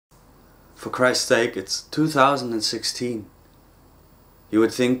For Christ's sake, it's 2016. You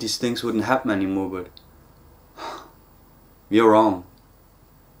would think these things wouldn't happen anymore, but you're wrong.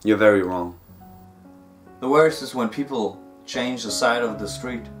 You're very wrong. The worst is when people change the side of the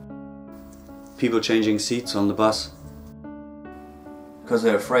street. People changing seats on the bus. Because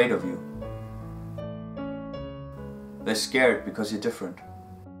they're afraid of you. They're scared because you're different.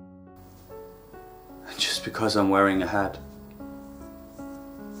 Just because I'm wearing a hat.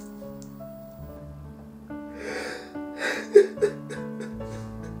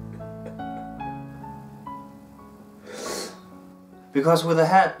 Because with a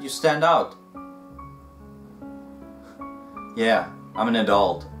hat you stand out. Yeah, I'm an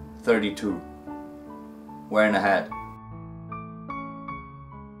adult, 32, wearing a hat.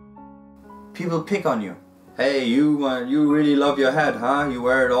 People pick on you. Hey, you really love your hat, huh? You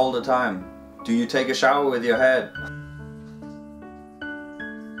wear it all the time. Do you take a shower with your hat?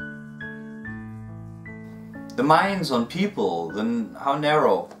 The minds on people, then how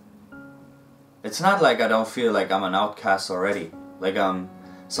narrow. It's not like I don't feel like I'm an outcast already. Like I'm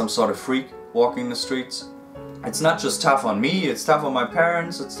some sort of freak walking the streets. It's not just tough on me, it's tough on my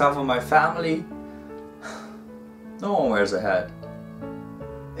parents, it's tough on my family. No one wears a hat.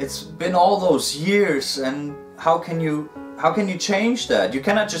 It's been all those years, and how can you change that? You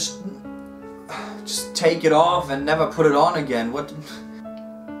cannot just take it off and never put it on again. What?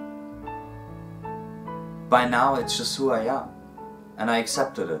 By now it's just who I am, and I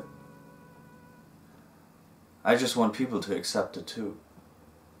accepted it. I just want people to accept it too.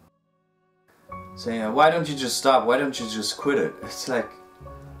 Saying, why don't you just stop? Why don't you just quit it? It's like,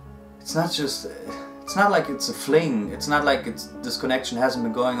 it's not like it's a fling. It's not like this connection hasn't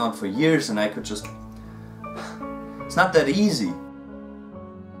been going on for years and I could just... It's not that easy.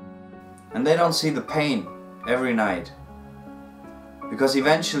 And they don't see the pain every night. Because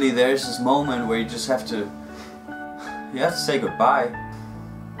eventually there's this moment where you just have to say goodbye.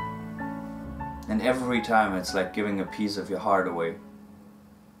 And every time it's like giving a piece of your heart away.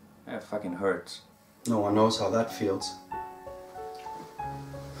 It fucking hurts. No one knows how that feels.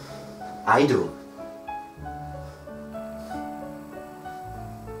 I do.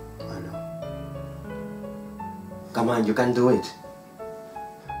 I know. Come on, you can do it.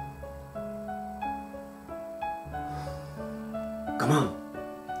 Come on.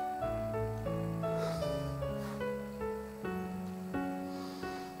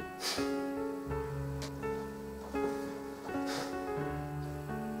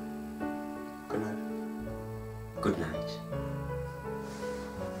 Good night. Good night.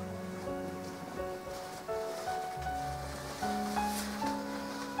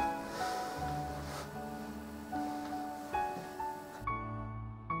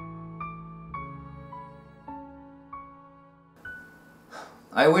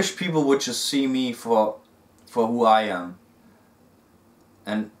 I wish people would just see me for who I am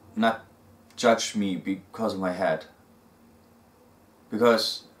and not judge me because of my head.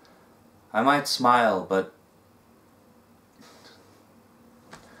 Because I might smile, but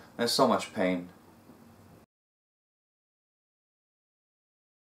there's so much pain.